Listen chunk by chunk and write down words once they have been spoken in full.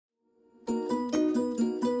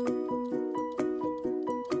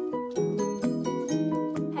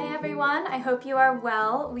everyone, I hope you are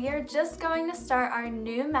well. We are just going to start our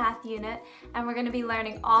new math unit and we're going to be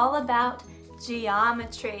learning all about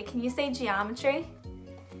geometry. Can you say geometry?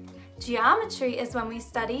 Geometry is when we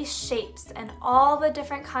study shapes and all the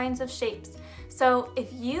different kinds of shapes. So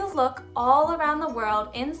if you look all around the world,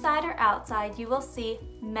 inside or outside, you will see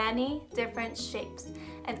many different shapes.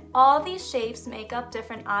 And all these shapes make up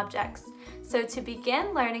different objects. So to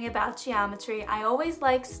begin learning about geometry, I always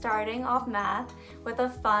like starting off math with a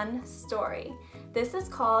fun story. This is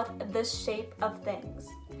called The Shape of Things.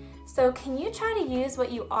 So can you try to use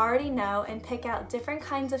what you already know and pick out different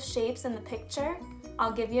kinds of shapes in the picture?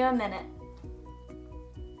 I'll give you a minute.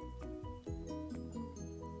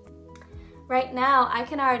 Right now, I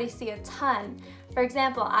can already see a ton. For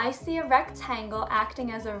example, I see a rectangle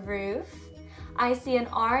acting as a roof. I see an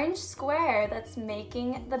orange square that's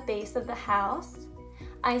making the base of the house.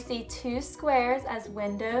 I see two squares as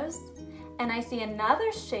windows. And I see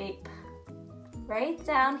another shape right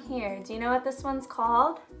down here. Do you know what this one's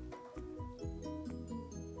called?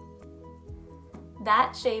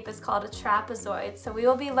 That shape is called a trapezoid. So we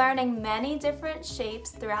will be learning many different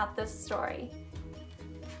shapes throughout this story.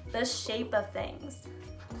 The shape of things.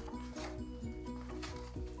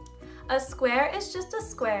 A square is just a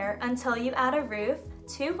square until you add a roof,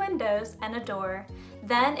 two windows, and a door.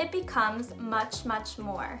 Then it becomes much, much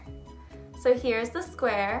more. So here's the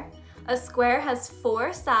square. A square has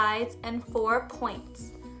 4 sides and 4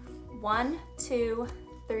 points. 1, 2,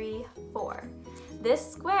 3, 4.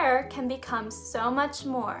 This square can become so much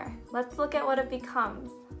more. Let's look at what it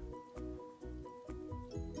becomes.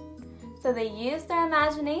 So they used their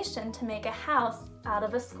imagination to make a house out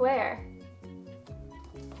of a square.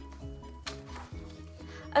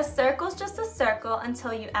 A circle's just a circle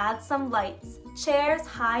until you add some lights. Chairs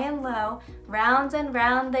high and low, round and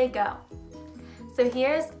round they go. So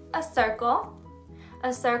here's a circle.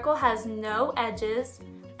 A circle has no edges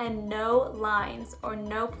and no lines or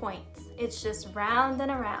no points. It's just round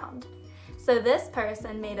and around. So this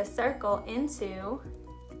person made a circle into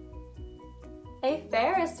a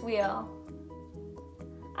Ferris wheel.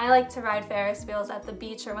 I like to ride Ferris wheels at the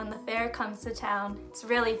beach or when the fair comes to town. It's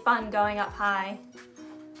really fun going up high.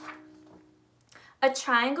 A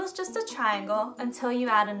triangle's just a triangle until you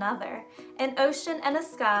add another. An ocean and a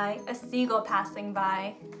sky, a seagull passing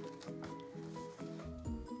by.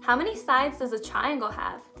 How many sides does a triangle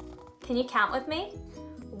have? Can you count with me?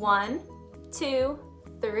 1, 2,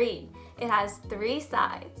 3. It has 3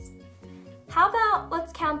 sides. How about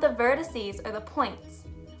let's count the vertices or the points?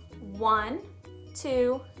 1,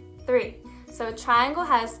 2, 3. So a triangle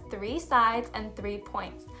has 3 sides and 3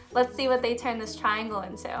 points. Let's see what they turn this triangle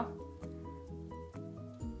into.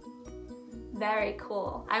 Very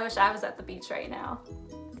cool. I wish I was at the beach right now.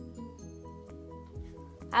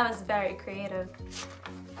 That was very creative.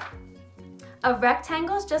 A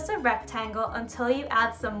rectangle is just a rectangle until you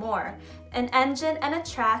add some more. An engine and a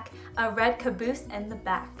track, a red caboose in the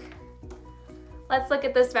back. Let's look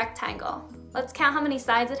at this rectangle. Let's count how many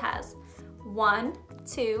sides it has. 1,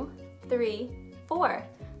 2, 3, 4.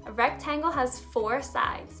 A rectangle has 4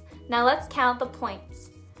 sides. Now let's count the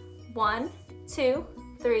points. 1, 2,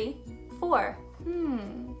 3, 4.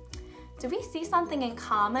 Do we see something in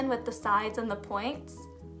common with the sides and the points?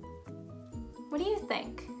 What do you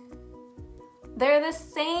think? They're the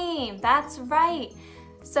same, that's right.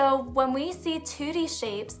 So when we see 2D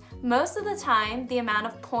shapes, most of the time the amount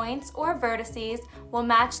of points or vertices will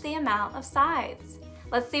match the amount of sides.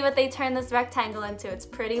 Let's see what they turn this rectangle into. It's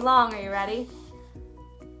pretty long, are you ready?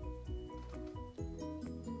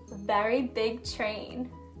 A very big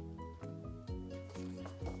train.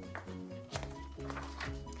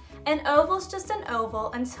 An oval's just an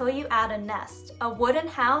oval until you add a nest, a wooden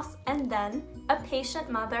house, and then a patient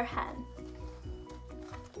mother hen.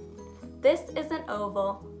 This is an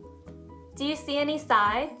oval. Do you see any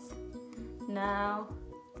sides? No.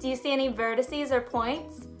 Do you see any vertices or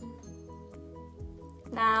points?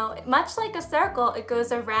 Now, much like a circle, it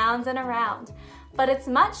goes around and around, but it's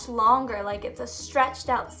much longer, like it's a stretched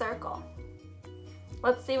out circle.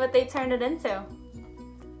 Let's see what they turned it into.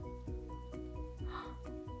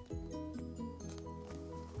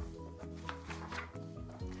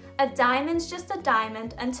 A diamond's just a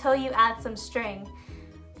diamond until you add some string.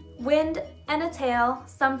 Wind and a tail,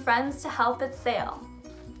 some friends to help it sail.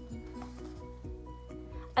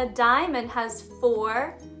 A diamond has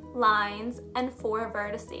 4 lines and 4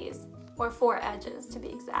 vertices, or 4 edges to be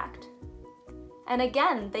exact. And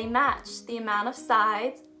again, they match. The amount of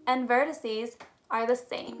sides and vertices are the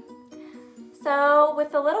same. So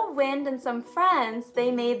with a little wind and some friends,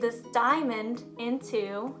 they made this diamond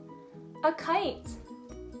into a kite.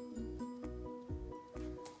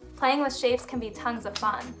 Playing with shapes can be tons of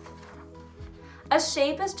fun. A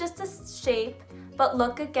shape is just a shape, but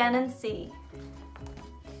look again and see.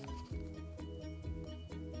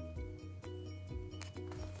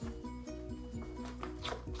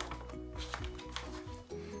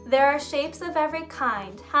 There are shapes of every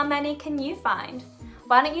kind. How many can you find?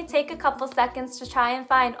 Why don't you take a couple seconds to try and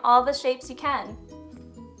find all the shapes you can?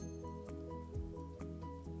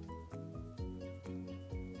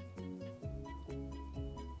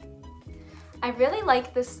 I really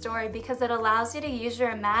like this story because it allows you to use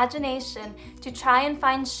your imagination to try and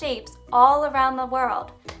find shapes all around the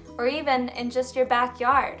world, or even in just your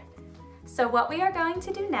backyard. So what we are going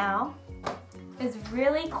to do now is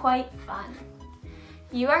really quite fun.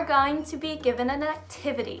 You are going to be given an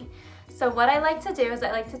activity. So what I like to do is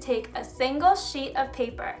I like to take a single sheet of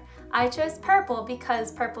paper. I chose purple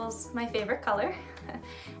because purple's my favorite color.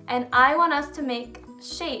 And I want us to make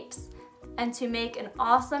shapes and to make an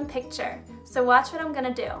awesome picture. So watch what I'm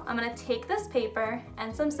gonna do. I'm gonna take this paper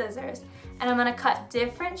and some scissors and I'm gonna cut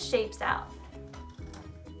different shapes out.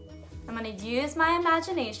 I'm gonna use my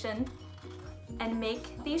imagination and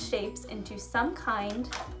make these shapes into some kind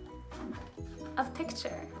of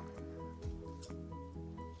picture.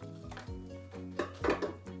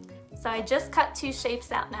 So I just cut 2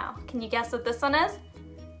 shapes out now. Can you guess what this one is?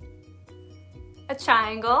 A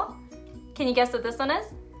triangle. Can you guess what this one is?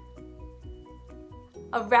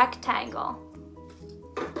 A rectangle.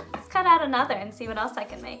 Let's cut out another and see what else I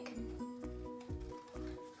can make.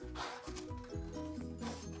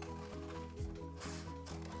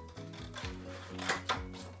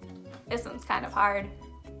 This one's kind of hard.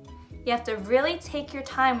 You have to really take your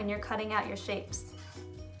time when you're cutting out your shapes.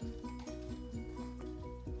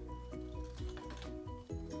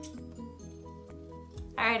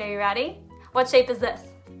 All right, are you ready? What shape is this?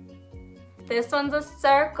 This one's a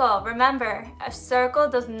circle. Remember, a circle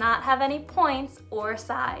does not have any points or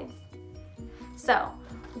sides. So,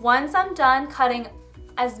 once I'm done cutting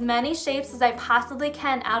as many shapes as I possibly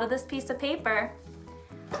can out of this piece of paper,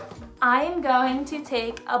 I am going to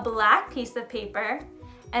take a black piece of paper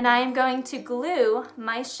and I am going to glue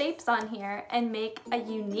my shapes on here and make a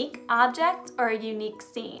unique object or a unique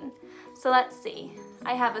scene. So let's see.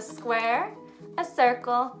 I have a square, a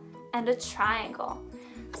circle, and a triangle.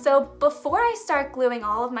 So before I start gluing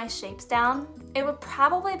all of my shapes down, it would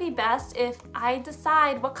probably be best if I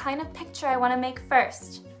decide what kind of picture I want to make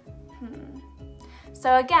first.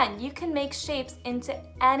 So again, you can make shapes into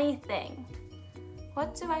anything.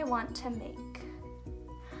 What do I want to make?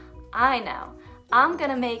 I know. I'm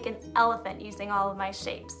gonna make an elephant using all of my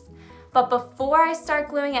shapes. But before I start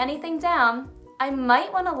gluing anything down, I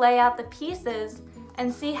might want to lay out the pieces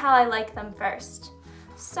and see how I like them first.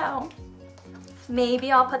 So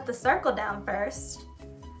maybe I'll put the circle down first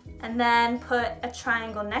and then put a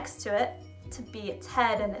triangle next to it to be its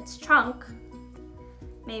head and its trunk.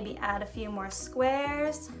 Maybe add a few more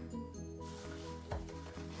squares.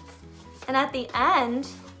 And at the end,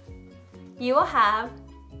 you will have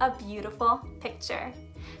a beautiful picture.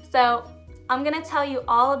 So I'm gonna tell you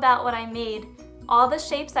all about what I made, all the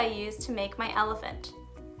shapes I used to make my elephant.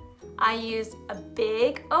 I used a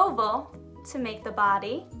big oval to make the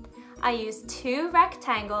body. I used 2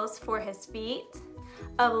 rectangles for his feet,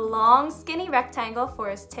 a long skinny rectangle for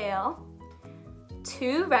his tail,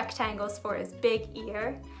 2 rectangles for his big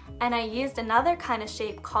ear, and I used another kind of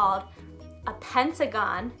shape called a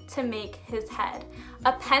pentagon to make his head.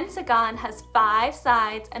 A pentagon has 5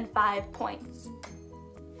 sides and 5 points.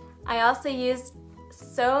 I also used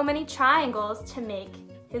so many triangles to make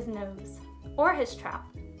his nose or his trap.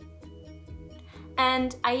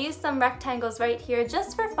 And I used some rectangles right here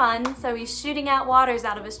just for fun, so he's shooting out waters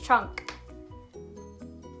out of his trunk.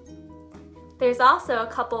 There's also a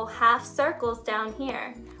couple half circles down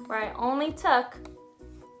here where I only took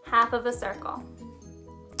half of a circle.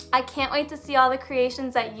 I can't wait to see all the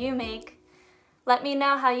creations that you make. Let me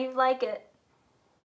know how you like it.